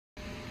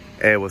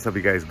Hey, what's up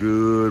you guys?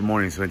 Good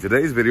morning. So in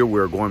today's video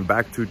we're going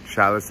back to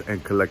Chalice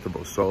and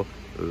collectibles, so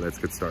let's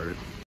get started.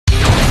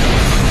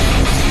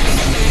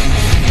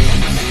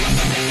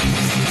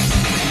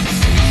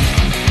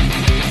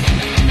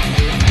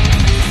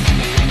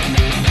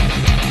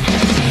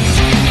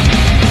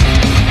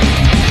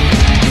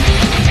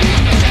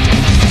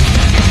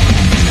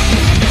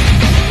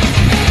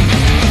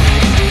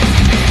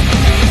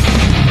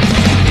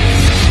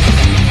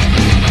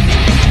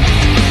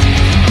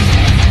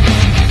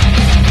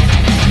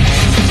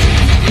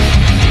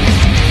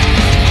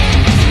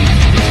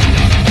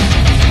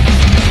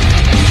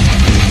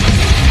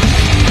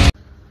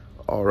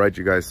 Alright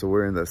you guys, so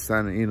we're in the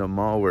Santa Ana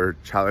Mall where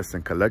Chalice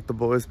and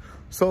collectible is.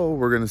 So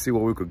we're gonna see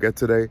what we could get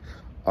today.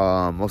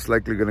 Most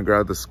likely gonna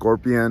grab the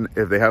Scorpion.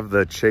 If they have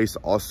the Chase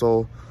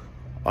also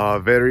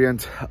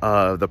variant,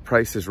 the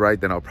price is right,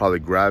 then I'll probably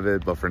grab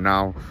it. But for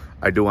now,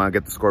 I do want to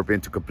get the Scorpion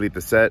to complete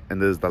the set,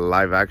 and this is the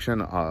live action.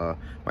 My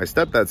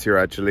stepdad's here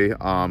actually.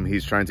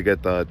 He's trying to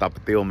get the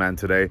Tapatio man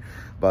today,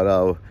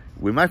 but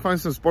we might find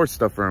some sports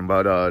stuff for him.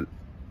 But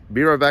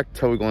be right back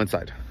till we go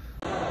inside.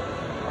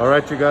 All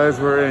right, you guys,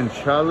 we're in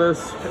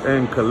Chalice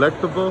and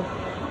collectible,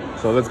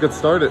 so let's get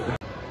started.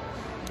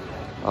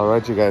 All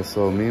right, you guys,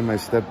 so me and my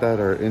stepdad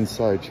are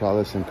inside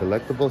Chalice and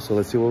collectible, so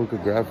let's see what we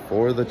could grab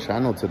for the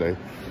channel today.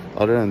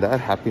 Other than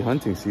that, happy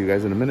hunting. See you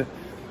guys in a minute.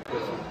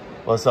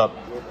 What's up?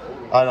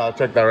 Oh no,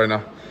 check that right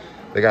now.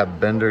 They got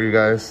Bender, you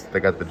guys. They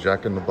got the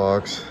Jack in the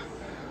Box,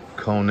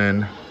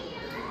 Conan.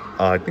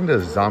 I think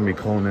there's zombie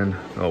Conan.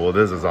 Oh well,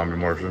 there's a zombie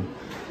Martian.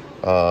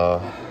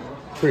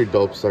 Pretty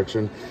dope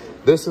section.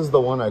 This is the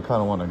one I kind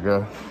of want to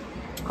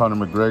get. Conor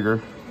McGregor.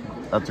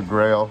 That's a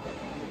Grail.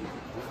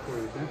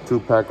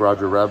 2-pack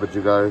Roger Rabbit,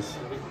 you guys.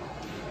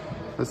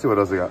 Let's see what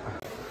else we got.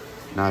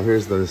 Now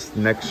here's the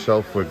next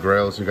shelf with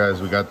Grails, you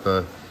guys. We got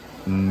the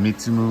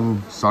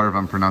Mitsumu. Sorry if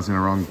I'm pronouncing it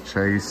wrong.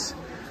 Chase.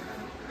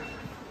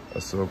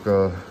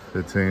 Ahsoka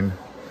 15.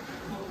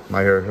 My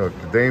Hero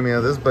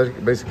Academia. This is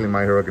basically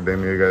My Hero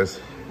Academia, you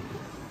guys.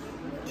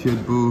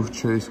 Kid Boo.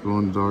 Chase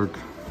Going Dark.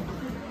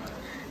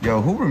 Yo,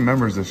 who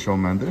remembers this show,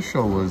 man? This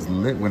show was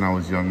lit when I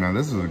was young, man.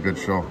 This is a good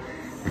show.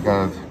 We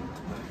got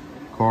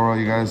Korra,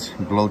 you guys.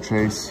 Glow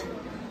Chase.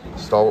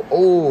 Star.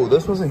 Oh,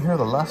 this wasn't here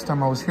the last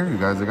time I was here, you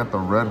guys. I got the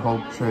Red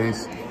Hulk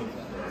Chase.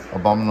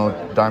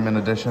 Abominable Diamond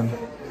Edition.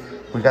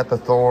 We got the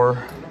Thor.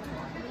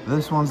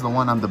 This one's the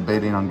one I'm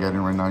debating on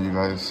getting right now, you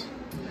guys.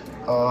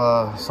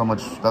 So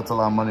much. That's a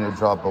lot of money to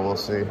drop, but we'll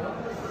see.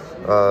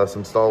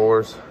 Some Star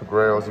Wars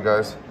Grails, you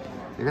guys.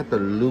 You got the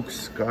Luke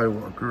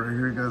Skywalker right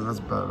here, you guys.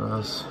 That's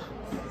badass.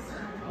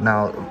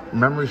 Now,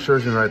 memory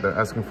serves me right, they're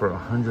asking for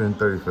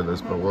 130 for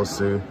this, but we'll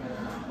see.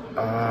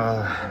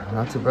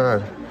 Not too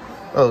bad.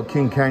 Oh,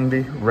 King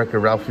Candy, Wreck-It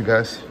Ralph, you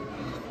guys.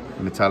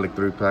 Metallic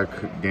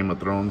 3-pack, Game of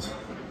Thrones.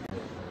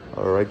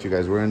 All right, you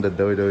guys, we're in the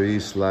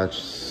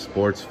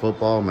WWE/sports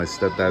football. My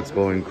stepdad's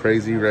going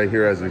crazy right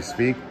here as we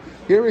speak.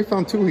 He already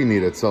found 2 he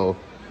needed, so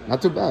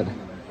not too bad.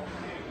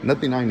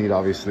 Nothing I need,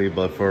 obviously,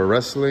 but for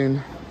wrestling,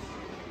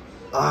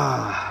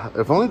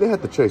 if only they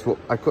had the Chase. Well,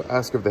 I could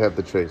ask if they have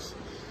the Chase.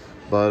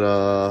 But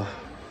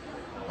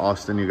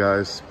Austin, you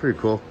guys, pretty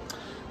cool.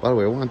 By the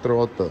way, I want to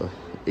throw out the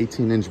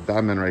 18-inch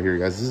Batman right here, you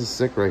guys. This is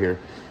sick right here.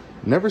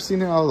 Never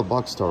seen it out of the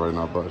box store right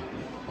now, but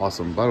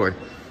awesome. By the way,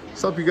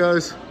 what's up, you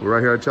guys? We're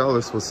right here at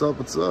Chalice. What's up?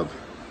 What's up?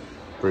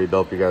 Pretty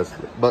dope, you guys.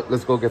 But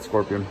let's go get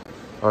Scorpion.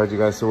 All right, you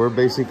guys. So we're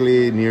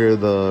basically near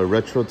the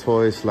retro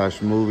toys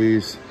 /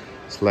 movies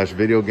 /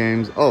 video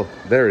games. Oh,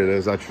 there it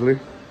is, actually.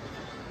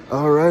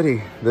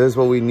 Alrighty, this is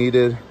what we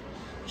needed.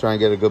 Try and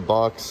get a good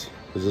box.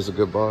 Is this a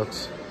good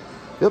box?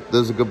 Yep,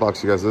 this is a good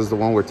box, you guys. This is the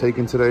one we're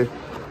taking today.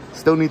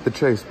 Still need the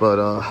Chase, but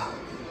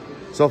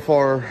so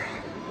far,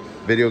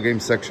 video game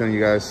section, you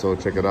guys, so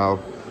check it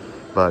out.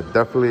 But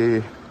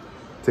definitely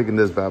taking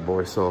this bad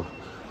boy, so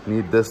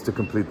need this to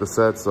complete the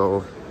set.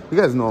 So you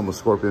guys know I'm a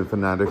Scorpion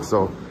fanatic,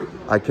 so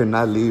I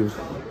cannot leave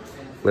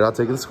without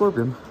taking the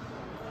Scorpion.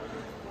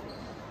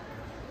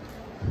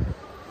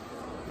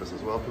 This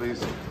as well,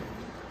 please.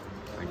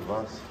 Thank you,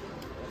 boss.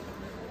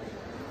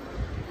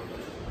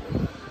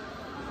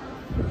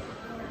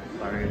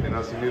 Anything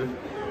else you needed?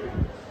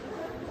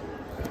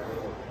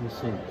 Let me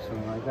see. So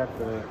I got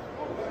the...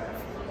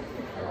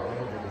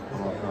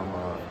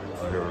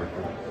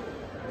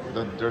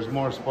 There's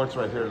more sports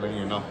right here, letting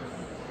you know.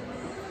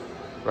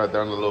 Right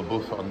there on the little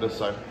booth on this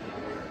side.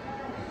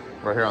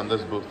 Right here on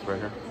this booth, right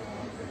here.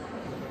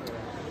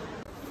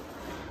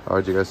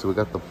 Alright, you guys, so we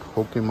got the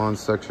Pokemon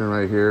section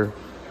right here.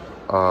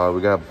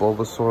 We got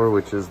Bulbasaur,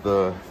 which is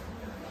the...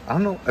 I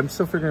don't know, I'm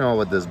still figuring out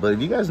what this, but if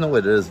you guys know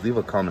what it is, leave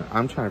a comment.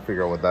 I'm trying to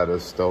figure out what that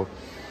is still.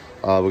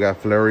 We got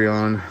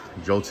Flareon,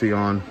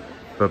 Jolteon,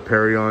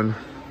 Vaporeon,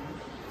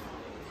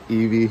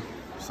 Eevee,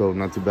 so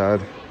not too bad.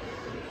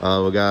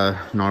 We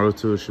got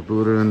Naruto,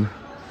 Shippuden,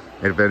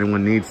 if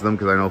anyone needs them,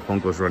 because I know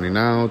Funko's running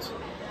out.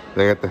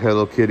 They got the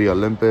Hello Kitty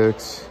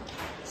Olympics,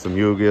 some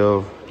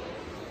Yu-Gi-Oh!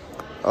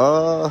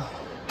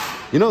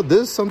 You know,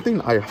 this is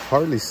something I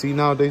hardly see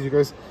nowadays, you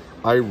guys.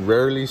 I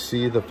rarely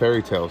see the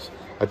fairy tales.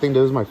 I think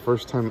this is my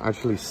first time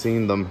actually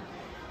seeing them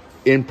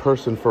in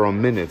person for a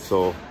minute.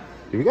 So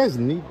if you guys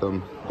need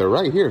them, they're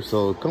right here.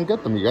 So come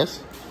get them, you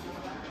guys.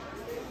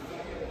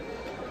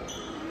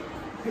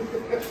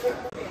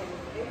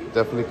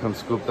 Definitely come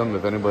scoop them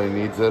if anybody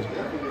needs it.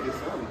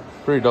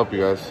 Pretty dope, you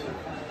guys.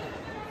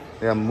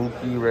 They got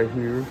Mookie right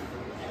here.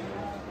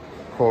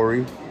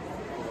 Corey.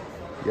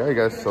 Yeah, you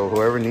guys. So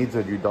whoever needs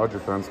it, you Dodger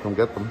fans, come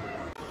get them.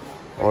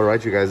 All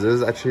right, you guys. This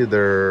is actually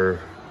their...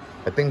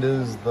 I think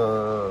this is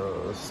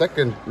the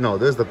second... No,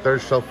 this is the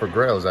third shelf for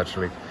Grails,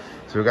 actually.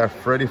 So we got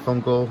Freddy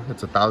Funko.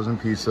 It's 1,000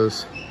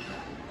 pieces.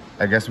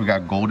 I guess we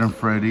got Golden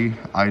Freddy,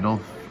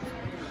 Idol.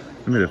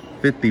 Limited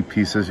 50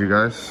 pieces, you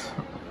guys.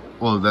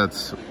 Well,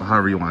 that's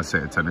however you want to say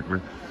it,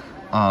 technically.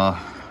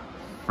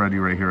 Freddy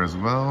right here as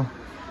well.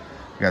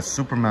 We got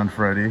Superman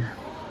Freddy.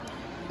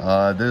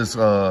 This is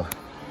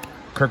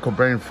Kurt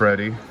Cobain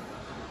Freddy.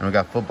 And we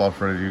got Football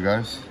Freddy, you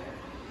guys.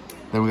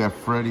 Then we got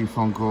Freddy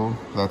Funko.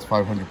 That's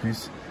 500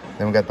 piece.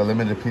 Then we got the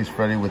limited piece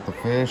Freddy with the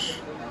fish.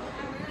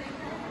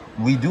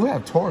 We do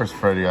have Taurus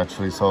Freddy,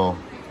 actually, so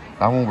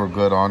that one we're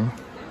good on.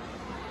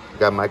 We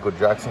got Michael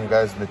Jackson,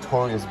 guys.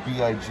 Notorious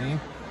B.I.G.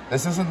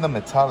 This isn't the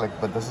metallic,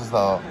 but this is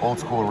the old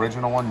school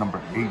original one,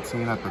 number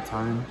 18 at the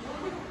time.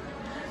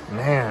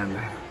 Man,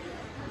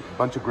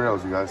 bunch of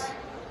grails, you guys.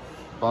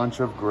 Bunch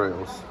of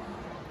grails.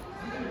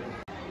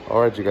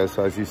 All right, you guys,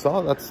 so as you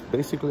saw, that's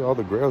basically all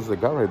the grails they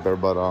got right there.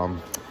 But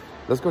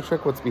let's go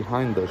check what's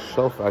behind the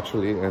shelf,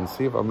 actually, and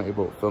see if I'm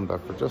able to film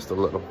that for just a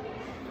little.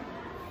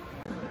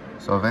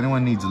 So if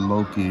anyone needs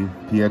Loki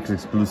PX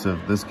exclusive,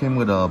 this came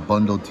with a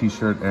bundle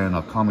t-shirt and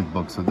a comic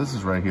book. So this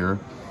is right here.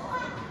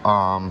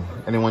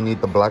 Anyone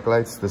need the black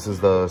lights? This is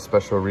the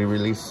special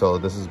re-release. So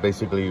this is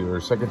basically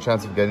your second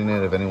chance of getting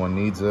it if anyone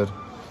needs it.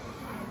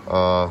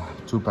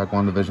 2-pack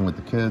WandaVision with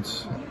the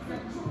kids.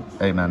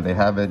 Hey man, they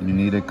have it. You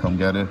need it, come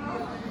get it.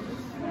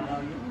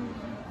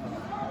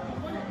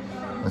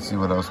 Let's see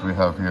what else we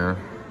have here.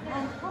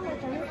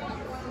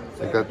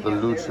 They got the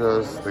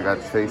Luchas, they got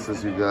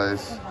Faces, you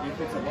guys.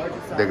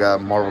 They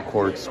got Marvel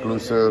Core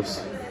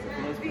exclusives.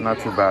 Not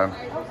too bad.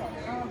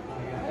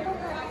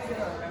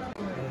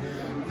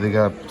 They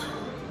got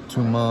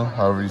Tuma,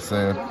 however you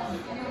say it.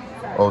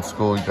 Old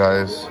school, you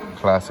guys.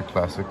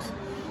 Classics.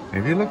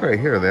 If you look right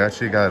here, they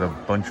actually got a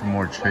bunch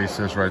more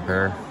chases right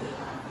there.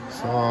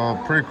 So,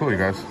 pretty cool, you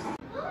guys.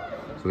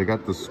 So they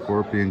got the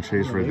Scorpion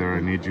chase right there. I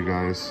need you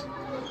guys.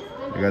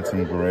 We got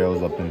some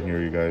grails up in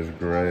here, you guys.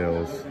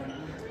 Grails.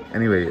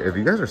 Anyway, if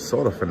you guys are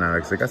soda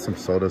fanatics, they got some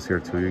sodas here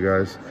too, you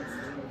guys.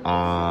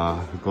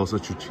 Ghost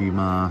of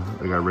Tsushima.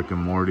 They got Rick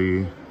and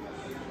Morty.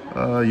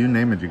 You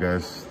name it, you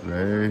guys.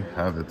 They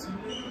have it.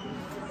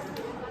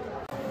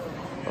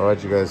 All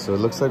right, you guys, so it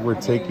looks like we're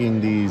taking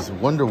these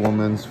Wonder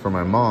Womans for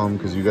my mom,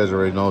 because you guys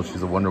already know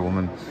she's a Wonder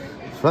Woman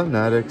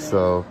fanatic,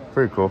 so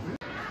pretty cool.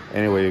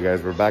 Anyway, you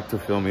guys, we're back to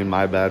filming.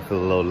 My bad for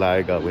the little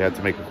lag. We had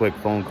to make a quick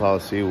phone call,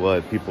 see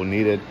what people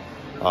needed.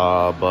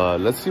 But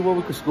let's see what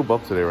we can scoop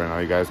up today right now,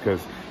 you guys,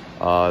 because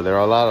there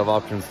are a lot of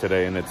options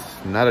today, and it's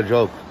not a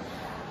joke.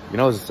 You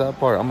know, it's the sad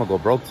part. I'm going to go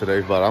broke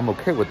today, but I'm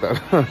okay with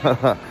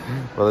that.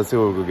 But let's see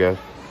what we can get.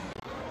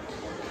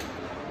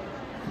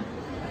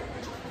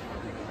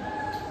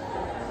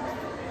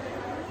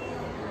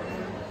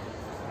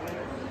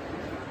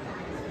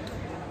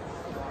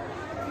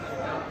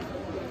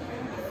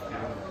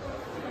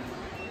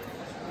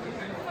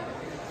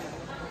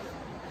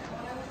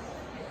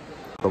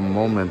 The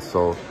moment,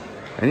 so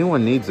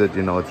anyone needs it,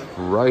 you know, it's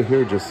right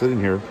here, just sitting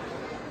here.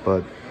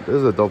 But this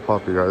is a dope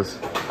pop, you guys.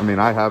 I mean,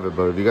 I have it,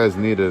 but if you guys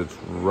need it, it's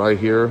right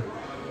here.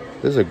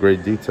 This is a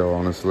great detail,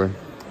 honestly.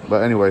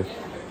 But anyway,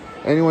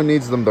 anyone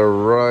needs them, they're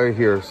right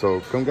here, so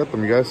come get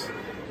them, you guys.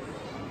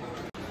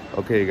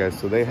 Okay, you guys,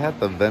 so they had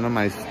the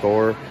Venomized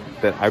store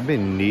that I've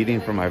been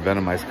needing for my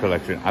Venomized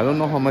collection. I don't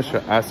know how much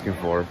they're asking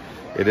for.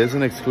 It is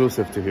an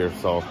exclusive to here,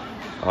 so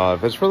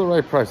if it's for the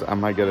right price, I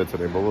might get it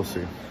today, but we'll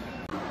see.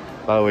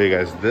 By the way, you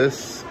guys,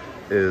 this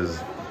is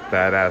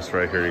badass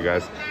right here, you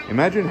guys.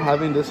 Imagine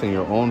having this in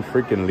your own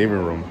freaking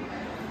living room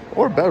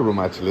or bedroom.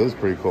 Actually, this is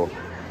pretty cool.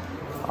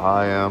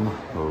 I am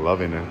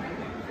loving it.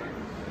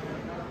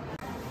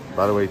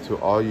 By the way, to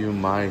all you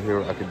My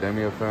Hero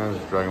Academia fans,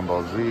 Dragon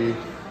Ball Z,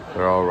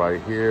 they're all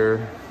right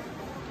here.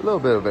 A little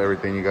bit of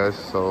everything, you guys.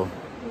 So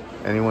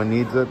anyone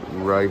needs it,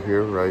 right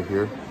here, right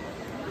here.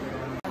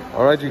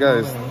 All right, you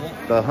guys,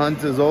 the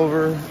hunt is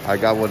over. I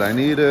got what I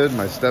needed.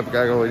 My stepdad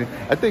got what he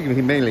needed. I think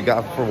he mainly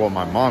got for what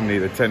my mom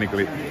needed,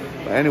 technically.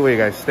 But anyway,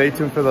 guys, stay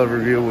tuned for the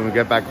review when we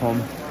get back home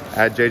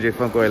at JJ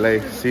Funko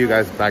LA. See you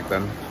guys back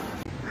then.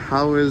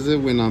 How is it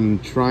when I'm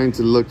trying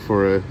to look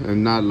for it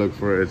and not look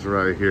for it? It's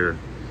right here.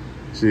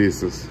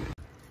 Jesus.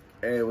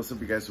 Hey, what's up,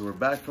 you guys? So we're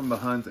back from the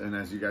hunt, and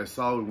as you guys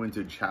saw, we went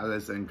to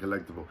Chalice and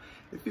Collectible.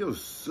 It feels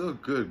so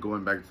good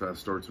going back to that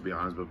store, to be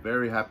honest, but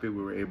very happy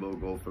we were able to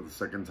go for the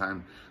second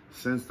time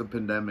since the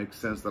pandemic,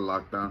 since the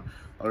lockdown.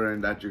 Other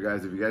than that, you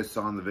guys, if you guys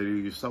saw in the video,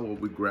 you saw what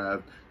we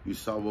grabbed, you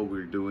saw what we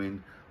were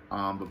doing.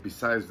 But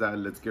besides that,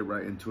 let's get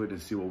right into it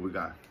and see what we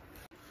got.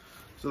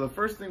 So the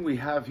first thing we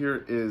have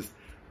here is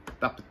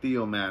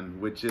Tapatio Man,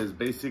 which is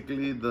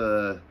basically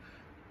the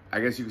I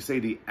guess you could say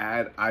the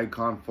ad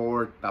icon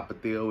for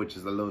Tapatio, which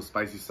is a little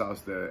spicy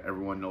sauce that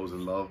everyone knows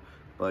and love.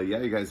 But yeah,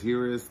 you guys,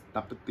 here is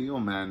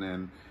Tapatio, man.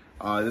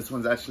 And this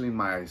one's actually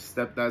my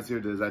stepdad's here.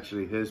 This is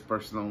actually his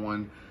personal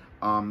one.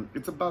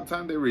 It's about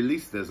time they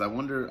released this.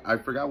 I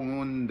forgot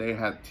when they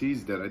had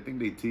teased it. I think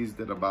they teased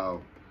it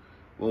about,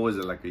 what was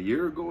it, like a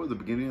year ago or the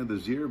beginning of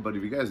this year? But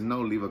if you guys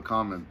know, leave a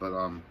comment.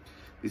 But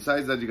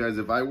besides that, you guys,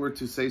 if I were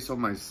to say so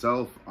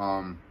myself,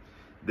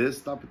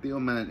 this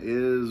Tapatio, man,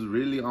 is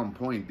really on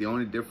point. The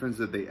only difference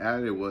that they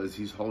added was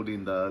he's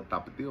holding the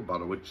Tapatio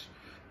bottle, which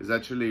is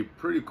actually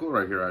pretty cool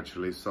right here,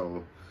 actually.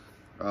 So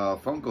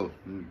Funko,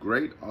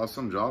 great,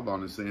 awesome job,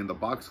 honestly. And the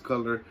box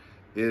color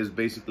is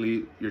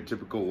basically your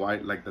typical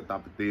white, like the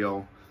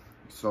Tapatio.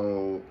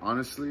 So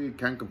honestly,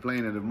 can't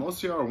complain. And if most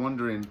of y'all are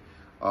wondering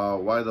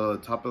why the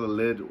top of the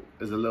lid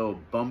is a little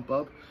bump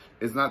up,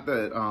 it's not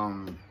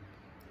that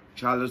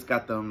Chalice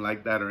got them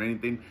like that or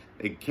anything.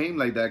 It came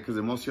like that because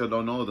most of y'all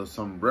don't know, the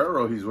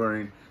sombrero he's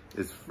wearing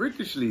is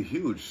freakishly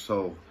huge.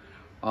 So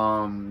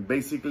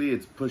basically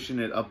it's pushing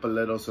it up a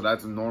little, so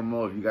that's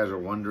normal if you guys are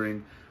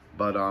wondering.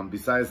 But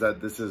besides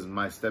that, this is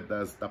my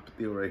stepdad's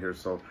Tapatio right here.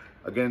 So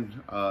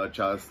again,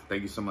 Chalice,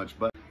 thank you so much.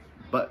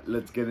 But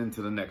let's get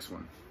into the next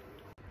one.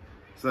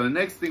 So the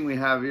next thing we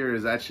have here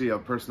is actually a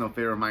personal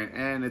favorite of mine,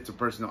 and it's a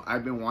personal,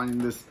 I've been wanting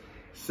this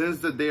since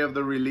the day of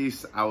the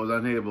release. I was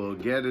unable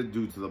to get it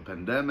due to the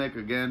pandemic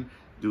again,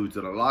 due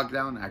to the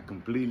lockdown. I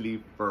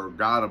completely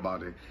forgot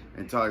about it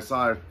until I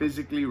saw it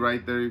physically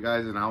right there, you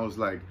guys, and I was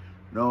like,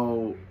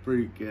 no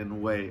freaking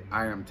way,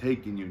 I am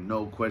taking you,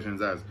 no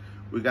questions asked.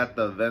 We got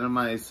the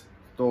Venomized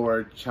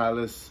Thor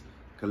Chalice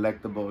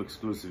collectible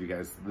exclusive, you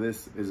guys.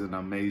 This is an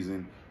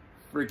amazing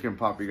freaking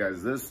pop, you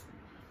guys. This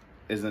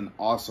is an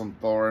awesome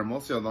Thor.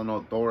 Most of y'all don't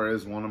know Thor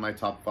is one of my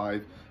top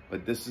 5,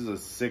 but this is a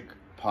sick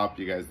pop,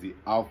 you guys. The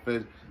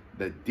outfit,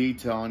 the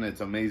detail on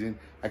it's amazing.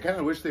 I kind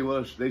of wish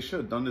they should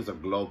have done this a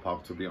glow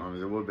pop, to be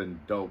honest. It would have been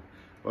dope.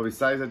 But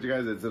besides that, you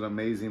guys, it's an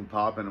amazing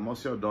pop. And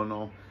most of y'all don't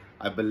know,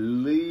 I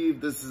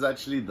believe this is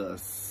actually the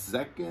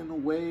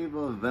second wave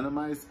of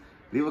Venomized.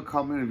 Leave a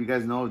comment if you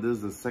guys know if this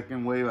is the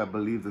second wave. I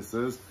believe this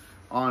is.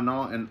 Oh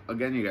no, and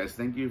again, you guys,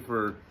 thank you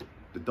for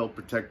the dope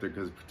protector,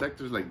 because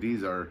protectors like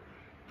these are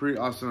pretty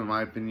awesome in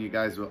my opinion, you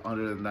guys. But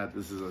other than that,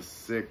 this is a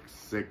sick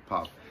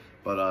pop.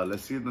 But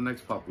let's see the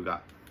next pop we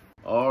got.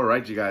 All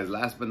right, you guys,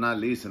 last but not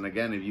least, and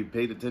again, if you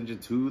paid attention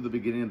to the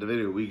beginning of the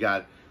video, we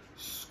got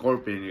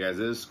Scorpion, you guys.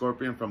 This is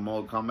Scorpion from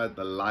Mortal Kombat,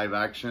 the live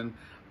action.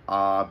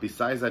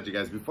 Besides that, you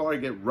guys, before I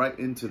get right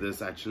into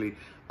this, actually,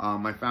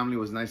 my family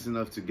was nice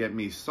enough to get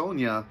me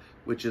Sonya,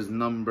 which is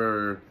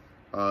number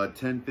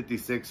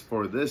 1056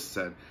 for this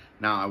set.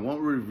 Now, I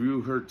won't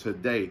review her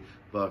today,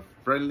 but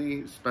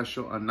friendly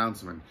special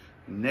announcement.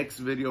 Next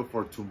video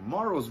for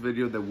tomorrow's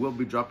video that will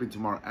be dropping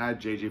tomorrow at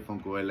JJ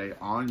Funko LA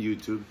on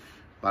YouTube.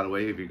 By the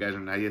way, if you guys are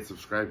not yet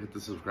subscribed, hit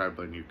the subscribe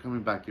button. You're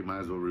coming back, you might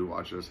as well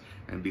rewatch us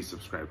and be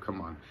subscribed. Come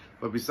on.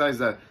 But besides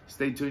that,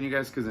 stay tuned, you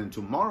guys, because in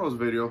tomorrow's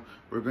video,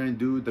 we're going to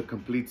do the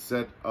complete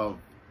set of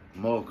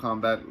Mortal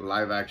Kombat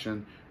live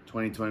action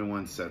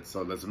 2021 set.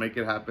 So let's make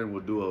it happen.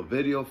 We'll do a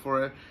video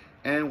for it,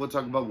 and we'll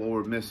talk about what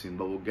we're missing,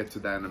 but we'll get to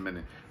that in a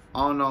minute.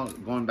 All in all,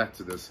 going back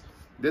to this.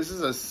 This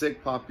is a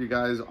sick pop, you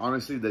guys.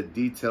 Honestly, the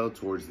detail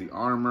towards the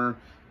armor,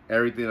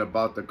 everything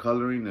about the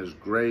coloring is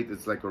great.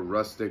 It's like a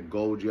rustic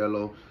gold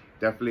yellow.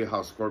 Definitely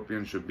how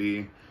Scorpion should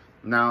be.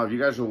 Now, if you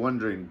guys are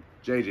wondering,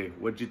 JJ,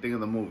 what do you think of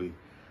the movie?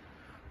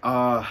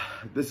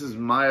 This is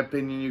my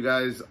opinion, you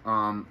guys.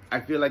 I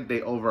feel like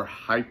they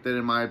overhyped it,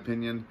 in my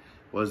opinion.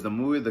 Was the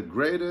movie the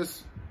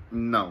greatest?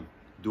 No.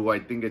 Do I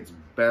think it's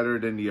better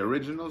than the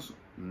originals?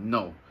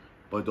 No.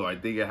 But do I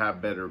think it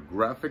had better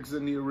graphics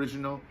than the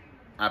original?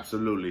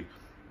 Absolutely.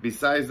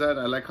 Besides that,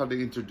 I like how they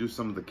introduced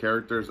some of the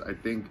characters. I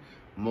think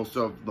most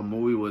of the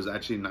movie was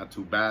actually not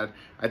too bad.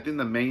 I think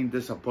the main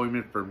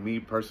disappointment for me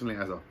personally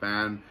as a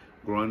fan,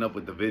 growing up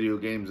with the video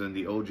games and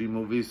the OG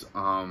movies,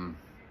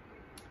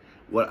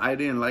 what I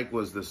didn't like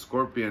was the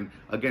Scorpion.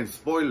 Again,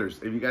 spoilers.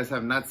 If you guys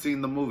have not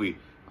seen the movie,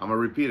 I'm going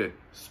to repeat it.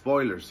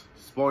 Spoilers,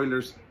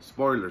 spoilers,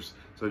 spoilers.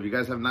 So if you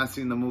guys have not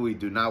seen the movie,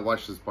 do not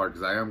watch this part,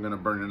 because I am going to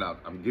burn it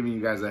out. I'm giving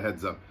you guys a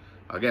heads up.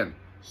 Again,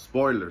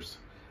 spoilers.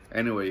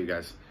 Anyway, you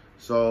guys.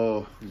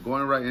 So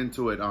going right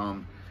into it.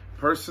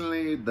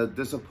 Personally, the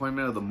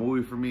disappointment of the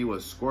movie for me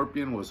was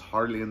Scorpion was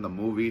hardly in the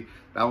movie.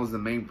 That was the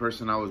main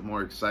person I was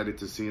more excited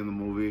to see in the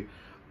movie.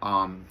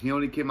 He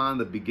only came out in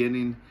the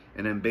beginning,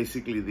 and then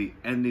basically the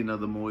ending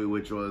of the movie,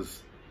 which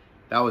was,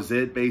 that was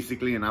it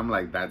basically. And I'm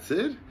like, that's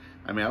it?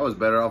 I mean, I was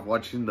better off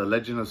watching The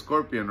Legend of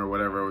Scorpion or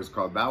whatever it was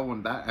called. That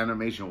one, that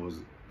animation was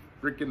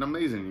freaking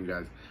amazing, you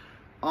guys.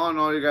 All in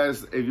all, you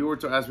guys, if you were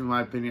to ask me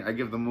my opinion, I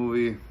give the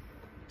movie,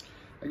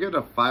 I give it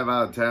a 5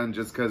 out of 10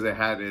 just because it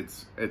had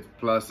its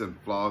plus and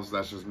flaws.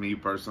 That's just me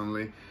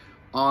personally.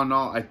 All in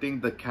all, I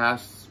think the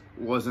cast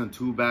wasn't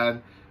too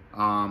bad.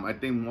 I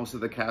think most of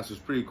the cast was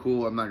pretty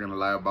cool. I'm not going to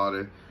lie about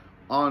it.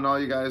 All in all,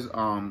 you guys,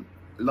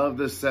 love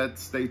this set.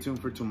 Stay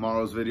tuned for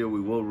tomorrow's video.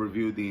 We will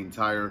review the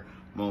entire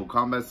Mortal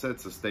Kombat set,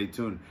 so stay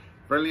tuned.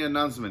 Friendly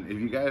announcement, if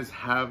you guys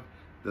have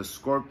the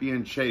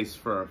Scorpion Chase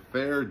for a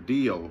fair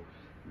deal,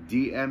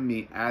 DM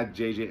me at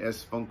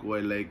JJS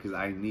Funko LA because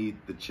I need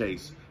the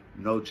Chase.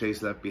 No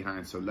Chase left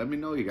behind. So let me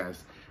know, you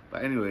guys.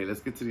 But anyway,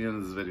 let's get to the end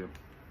of this video.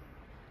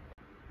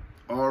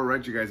 All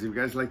right, you guys. If you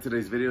guys like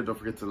today's video, don't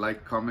forget to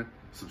like, comment,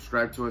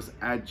 subscribe to us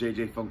at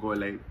JJ Funko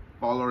LA.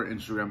 Follow our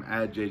Instagram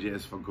at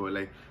JJS Funko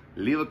LA.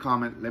 Leave a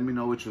comment. Let me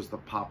know which was the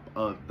pop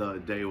of the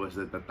day. Was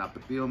it the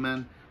Tapatio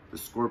Man, the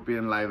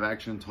Scorpion live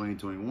action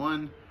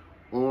 2021,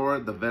 or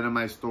the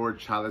Venomized Store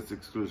Chalice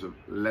exclusive?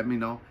 Let me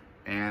know,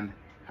 and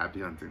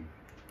happy hunting.